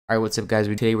Alright, what's up guys?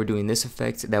 Today we're doing this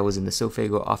effect that was in the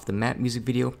Sofaygo Off the Map music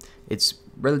video. It's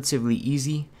relatively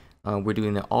easy. We're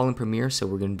doing it all in Premiere, so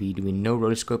we're going to be doing no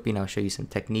rotoscoping. I'll show you some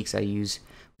techniques I use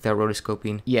without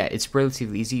rotoscoping. Yeah, it's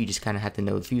relatively easy. You just kind of have to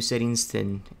know a few settings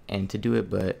and to do it,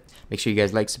 but make sure you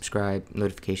guys like, subscribe,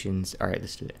 notifications. Alright,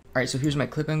 let's do it. Alright, so here's my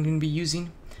clip I'm going to be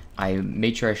using. I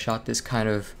made sure I shot this kind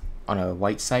of on a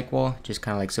white cyc wall, just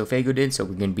kind of like Sofaygo did, so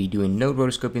we're going to be doing no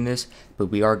rotoscoping this, but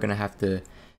we are going to have to,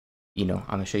 I'm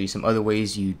going to show you some other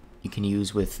ways you can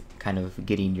use with kind of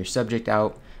getting your subject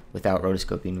out without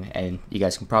rotoscoping, and you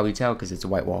guys can probably tell because it's a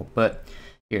white wall. But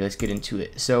here, let's get into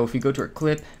it. So if we go to our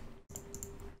clip,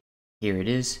 here it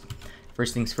is.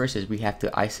 First things first is we have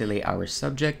to isolate our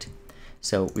subject.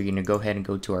 So we're going to go ahead and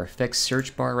go to our effects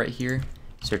search bar right here,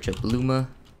 search up Luma,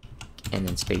 and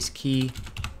then space key.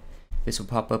 This will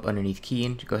pop up underneath key,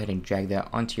 and go ahead and drag that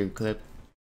onto your clip,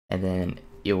 and then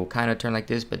it will kind of turn like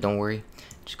this, but don't worry.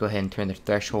 Just go ahead and turn the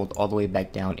threshold all the way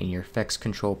back down in your effects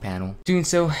control panel. Doing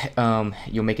so,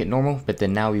 you'll make it normal, but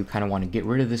then now you kind of want to get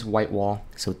rid of this white wall.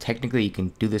 So technically you can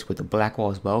do this with the black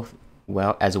wall as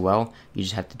well. You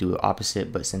just have to do the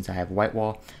opposite, but since I have white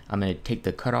wall, I'm going to take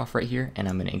the cutoff right here and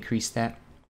I'm going to increase that.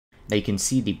 Now you can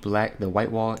see the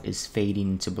white wall is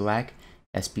fading to black.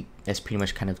 That's pretty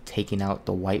much kind of taking out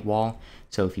the white wall.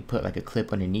 So if you put like a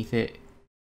clip underneath it,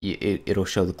 it'll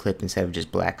show the clip instead of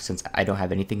just black. Since I don't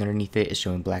have anything underneath it, it's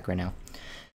showing black right now.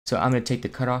 So I'm going to take the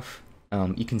cutoff.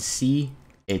 You can see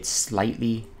it's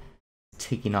slightly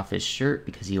taking off his shirt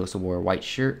because he also wore a white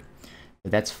shirt,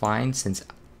 but that's fine since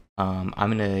I'm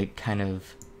going to kind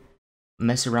of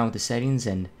mess around with the settings,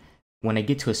 and when I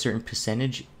get to a certain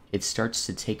percentage, it starts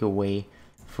to take away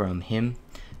from him.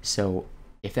 So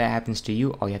if that happens to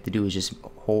you, all you have to do is just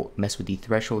mess with the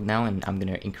threshold now, and I'm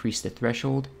going to increase the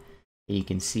threshold. You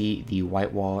can see the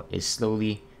white wall is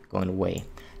slowly going away.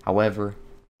 However,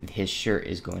 his shirt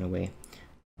is going away.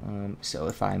 So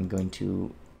if I'm going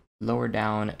to lower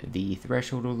down the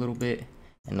threshold a little bit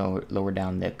and lower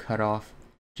down the cutoff,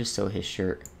 just so his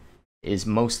shirt is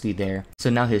mostly there. So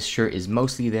now his shirt is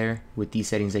mostly there with these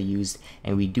settings I used,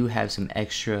 and we do have some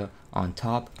extra on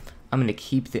top. I'm going to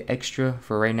keep the extra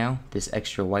for right now, this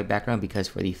extra white background, because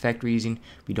for the effect we're using,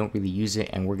 we don't really use it,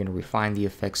 and we're going to refine the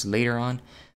effects later on.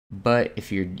 But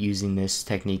if you're using this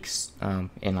techniques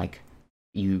in like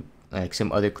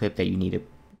some other clip that you need a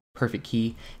perfect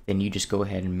key, then you just go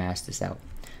ahead and mask this out.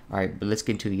 Alright, but let's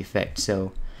get into the effect.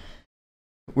 So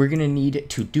we're gonna need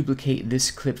to duplicate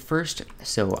this clip first.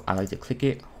 So I like to click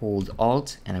it, hold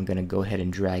Alt, and I'm gonna go ahead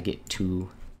and drag it to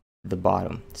the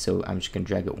bottom. So I'm just gonna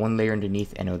drag it one layer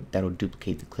underneath, and that'll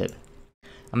duplicate the clip.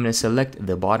 I'm gonna select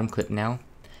the bottom clip now,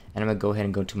 and I'm gonna go ahead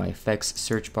and go to my effects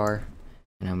search bar,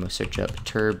 and I'm going to search up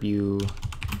turbulent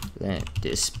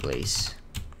displace.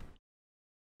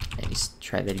 Let's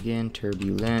try that again.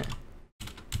 Turbulent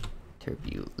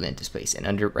displace.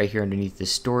 And right here underneath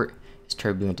distort is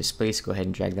turbulent displace. Go ahead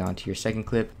and drag that onto your second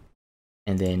clip.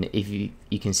 And then if you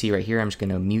can see right here, I'm just going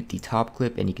to mute the top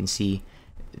clip, and you can see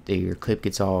that your clip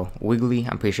gets all wiggly.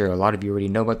 I'm pretty sure a lot of you already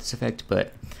know about this effect,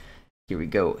 but here we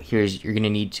go. You're going to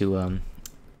need to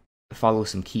follow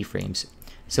some keyframes.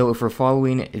 So if we're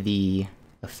following the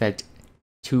effect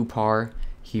to par,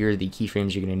 here are the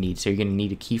keyframes you're going to need. So you're going to need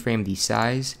to keyframe the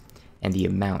size and the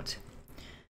amount.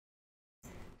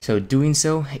 So doing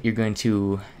so, you're going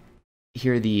to,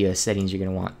 here are the settings you're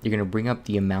going to want. You're going to bring up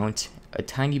the amount a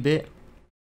tiny bit.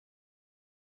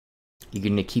 You're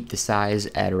going to keep the size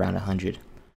at around 100.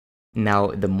 Now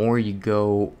the more you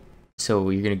go,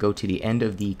 so you're going to go to the end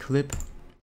of the clip,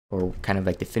 or kind of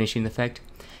like the finishing effect.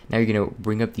 Now you're going to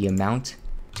bring up the amount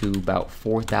to about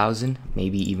 4,000,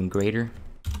 maybe even greater.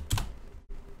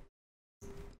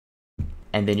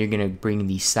 And then you're going to bring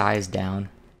the size down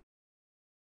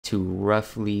to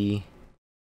roughly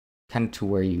kind of to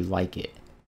where you like it.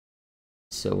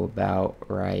 So about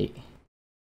right,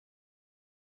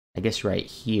 I guess right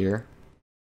here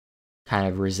kind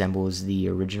of resembles the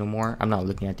original more. I'm not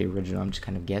looking at the original, I'm just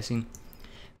kind of guessing.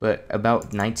 But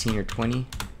about 19 or 20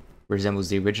 resembles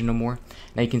the original more.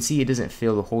 Now you can see it doesn't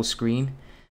fill the whole screen,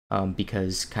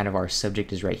 because kind of our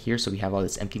subject is right here, so we have all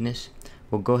this emptiness.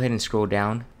 We'll go ahead and scroll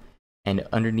down, and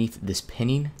underneath this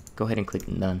pinning, go ahead and click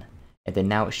none, and then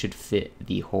now it should fit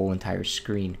the whole entire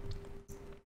screen.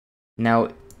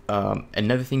 Now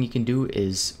another thing you can do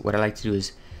is, what I like to do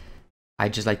is, I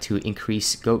just like to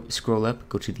scroll up,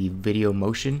 go to the video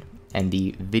motion, and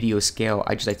the video scale,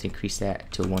 I just like to increase that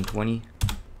to 120.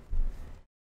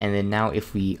 And then now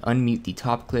if we unmute the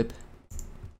top clip,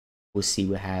 we'll see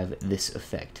we have this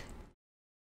effect.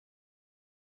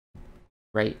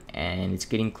 Right, and it's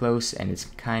getting close, and it's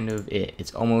kind of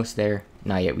it's almost there.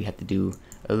 Not yet, we have to do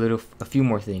a few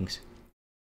more things.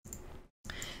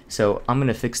 So I'm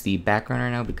gonna fix the background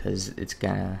right now because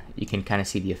you can kind of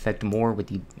see the effect more with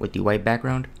the white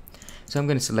background. So I'm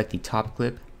gonna select the top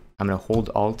clip. I'm gonna hold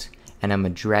Alt and I'm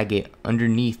gonna drag it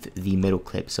underneath the middle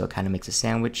clip so it kind of makes a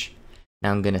sandwich.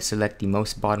 Now I'm gonna select the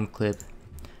most bottom clip.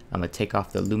 I'm gonna take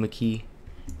off the Luma key,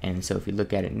 and so if you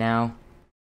look at it now,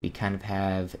 we kind of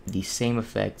have the same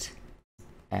effect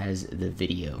as the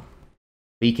video.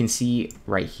 But you can see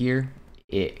right here,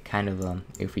 it kind of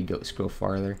if we scroll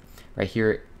farther, right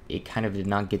here, it kind of did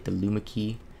not get the Luma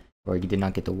key, or you did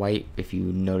not get the white. If you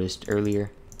noticed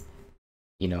earlier,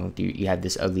 you know, you had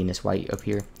this ugliness white up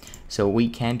here. So what you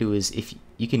can do is, if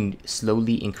you can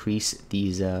slowly increase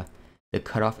these the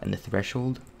cutoff and the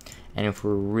threshold, and if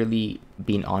we're really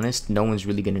being honest, no one's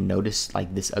really going to notice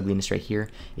like this ugliness right here.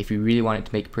 If you really want it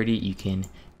to make pretty, you can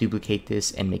duplicate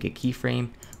this and make a keyframe,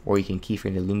 or you can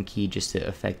keyframe the Luma key just to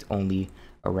affect only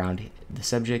around the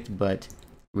subject, but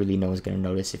really no one's going to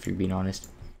notice if you're being honest.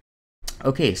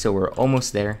 Okay, so we're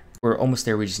almost there.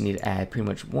 We just need to add pretty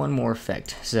much one more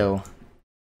effect. So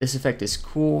this effect is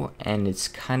cool and it's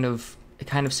kind of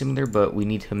similar, but we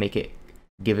need to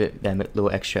give it that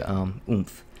little extra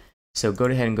oomph. So go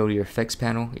ahead and go to your effects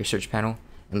panel, your search panel,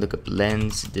 and look up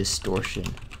lens distortion.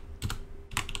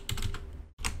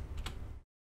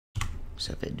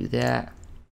 So if I do that,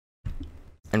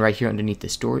 and right here underneath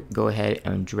distort, go ahead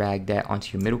and drag that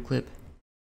onto your middle clip.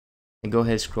 And go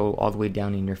ahead and scroll all the way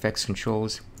down in your effects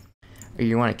controls. Or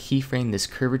you want to keyframe this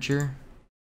curvature,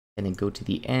 and then go to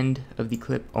the end of the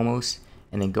clip almost,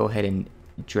 and then go ahead and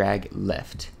drag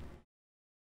left.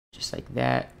 Just like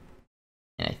that.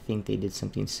 And I think they did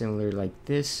something similar like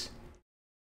this.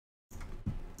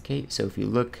 Okay, so if you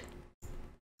look,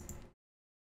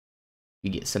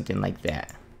 you get something like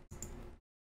that.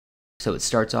 So it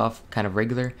starts off kind of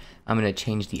regular. I'm going to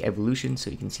change the evolution so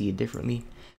you can see it differently.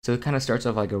 So it kind of starts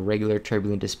off like a regular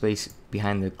turbulent displace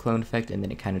behind the clone effect, and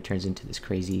then it kind of turns into this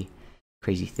crazy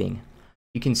thing.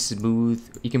 You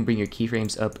can bring your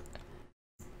keyframes up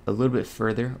a little bit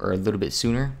further or a little bit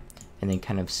sooner, and then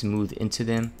kind of smooth into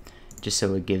them, just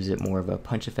so it gives it more of a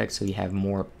punch effect, so you have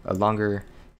a longer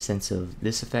sense of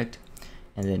this effect.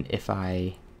 And then if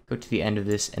I go to the end of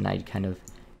this and I kind of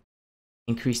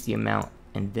increase the amount,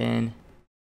 and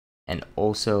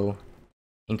also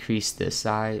increase the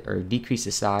size or decrease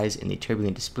the size in the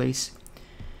turbulent displace,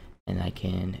 and I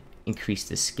can increase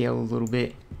the scale a little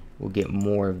bit, we'll get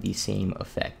more of the same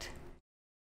effect.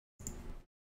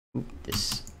 Oop,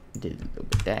 this did a little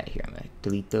bit of that here. I'm gonna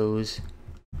delete those.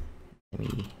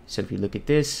 So if you look at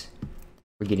this,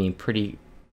 we're getting pretty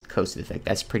close to the effect.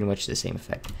 That's pretty much the same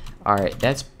effect. Alright,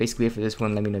 that's basically it for this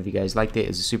one. Let me know if you guys liked it.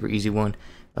 It's a super easy one.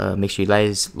 Make sure you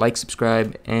guys like,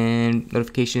 subscribe, and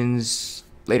notifications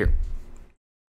later.